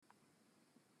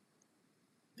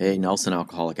Hey, Nelson,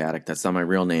 alcoholic addict. That's not my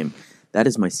real name. That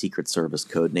is my Secret Service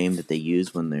code name that they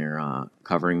use when they're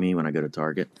covering me when I go to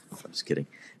Target. I'm just kidding.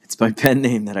 It's my pen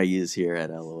name that I use here at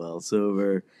LOL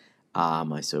Sober.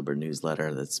 My sober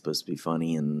newsletter that's supposed to be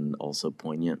funny and also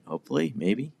poignant, hopefully,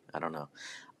 maybe. I don't know.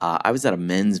 I was at a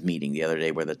men's meeting the other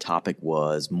day where the topic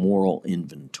was moral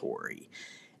inventory,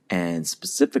 and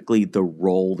specifically the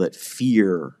role that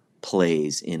fear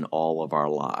plays in all of our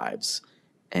lives.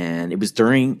 And it was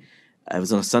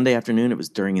on a Sunday afternoon. It was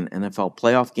during an NFL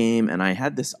playoff game, and I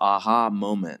had this aha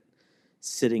moment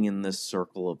sitting in this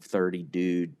circle of 30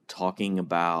 dude talking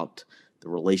about the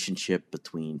relationship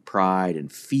between pride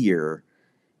and fear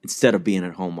instead of being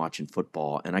at home watching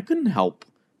football. And I couldn't help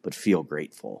but feel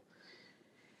grateful,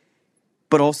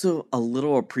 but also a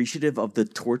little appreciative of the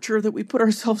torture that we put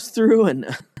ourselves through. And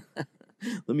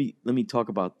let me talk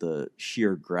about the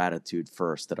sheer gratitude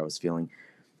first that I was feeling.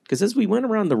 Because as we went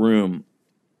around the room,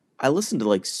 I listened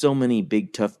to so many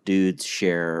big tough dudes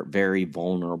share very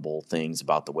vulnerable things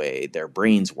about the way their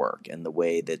brains work and the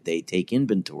way that they take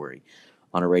inventory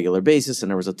on a regular basis.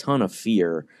 And there was a ton of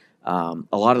fear. A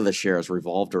lot of the shares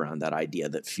revolved around that idea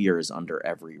that fear is under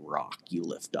every rock you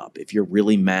lift up. If you're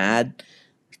really mad,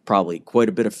 there's probably quite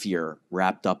a bit of fear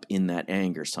wrapped up in that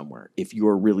anger somewhere. If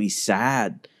you're really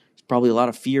sad, there's probably a lot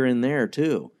of fear in there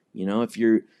too. If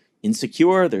you're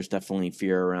insecure, there's definitely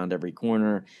fear around every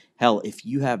corner. Hell, if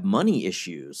you have money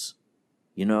issues,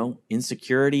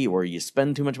 insecurity, or you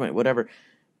spend too much money, whatever,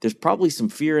 there's probably some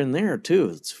fear in there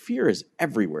too. Fear is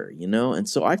everywhere, and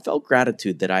so I felt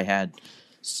gratitude that I had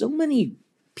so many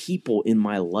people in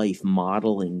my life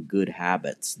modeling good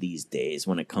habits these days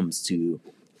when it comes to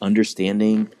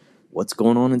understanding what's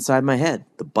going on inside my head,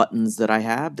 the buttons that I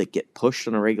have that get pushed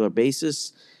on a regular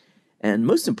basis, and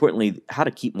most importantly, how to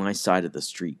keep my side of the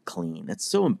street clean. It's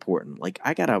so important.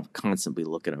 I got to constantly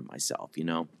looking at myself,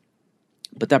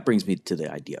 But that brings me to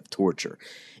the idea of torture.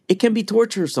 It can be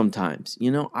torture sometimes.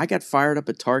 I got fired up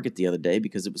at Target the other day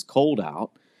because it was cold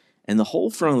out, and the whole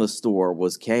front of the store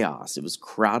was chaos. It was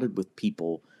crowded with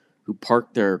people who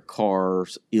parked their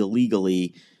cars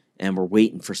illegally and were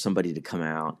waiting for somebody to come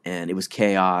out, and it was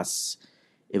chaos.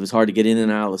 It was hard to get in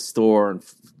and out of the store and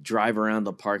drive around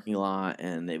the parking lot.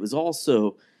 And it was all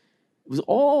so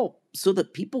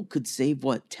that people could save,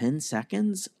 10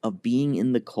 seconds of being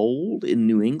in the cold in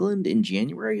New England in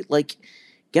January?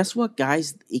 Guess what,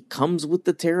 guys? It comes with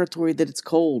the territory that it's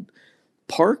cold.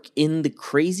 Park in the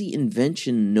crazy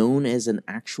invention known as an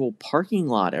actual parking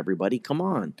lot, everybody. Come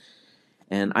on.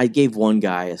 And I gave one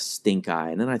guy a stink eye.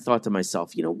 And then I thought to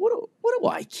myself, what do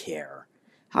I care?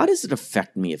 How does it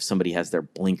affect me if somebody has their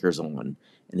blinkers on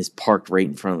and is parked right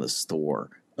in front of the store?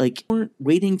 Weren't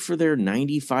waiting for their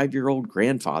 95-year-old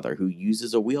grandfather who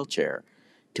uses a wheelchair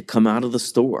to come out of the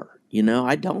store.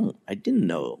 I didn't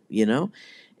know,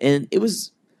 And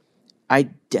I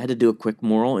had to do a quick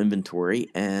moral inventory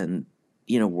and,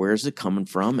 where's it coming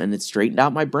from? And it straightened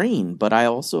out my brain. But I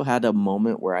also had a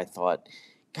moment where I thought,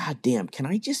 God damn, can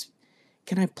I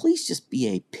please just be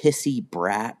a pissy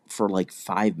brat for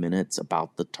 5 minutes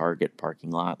about the Target parking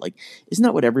lot? Isn't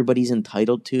that what everybody's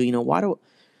entitled to?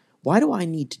 Why do I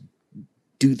need to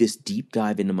do this deep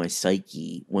dive into my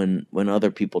psyche when other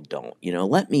people don't?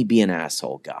 Let me be an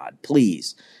asshole, God,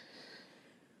 please.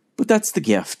 But that's the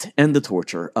gift and the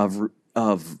torture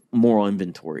of moral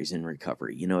inventories in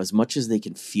recovery. As much as they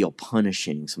can feel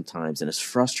punishing sometimes, and as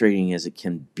frustrating as it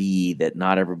can be that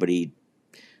not everybody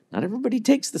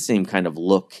takes the same kind of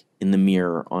look in the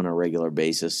mirror on a regular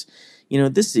basis.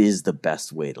 This is the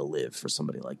best way to live for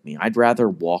somebody like me. I'd rather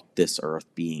walk this earth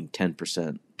being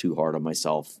 10% too hard on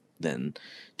myself than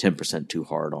 10% too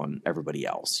hard on everybody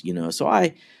else. So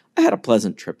I had a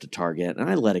pleasant trip to Target, and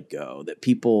I let it go that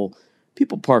people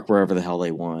park wherever the hell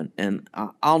they want, and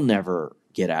I'll never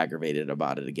get aggravated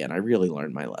about it again. I really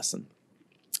learned my lesson.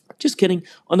 Just kidding.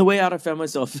 On the way out, I found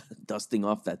myself dusting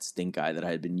off that stink eye that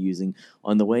I had been using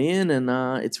on the way in, and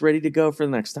it's ready to go for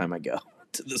the next time I go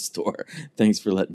to the store. Thanks for letting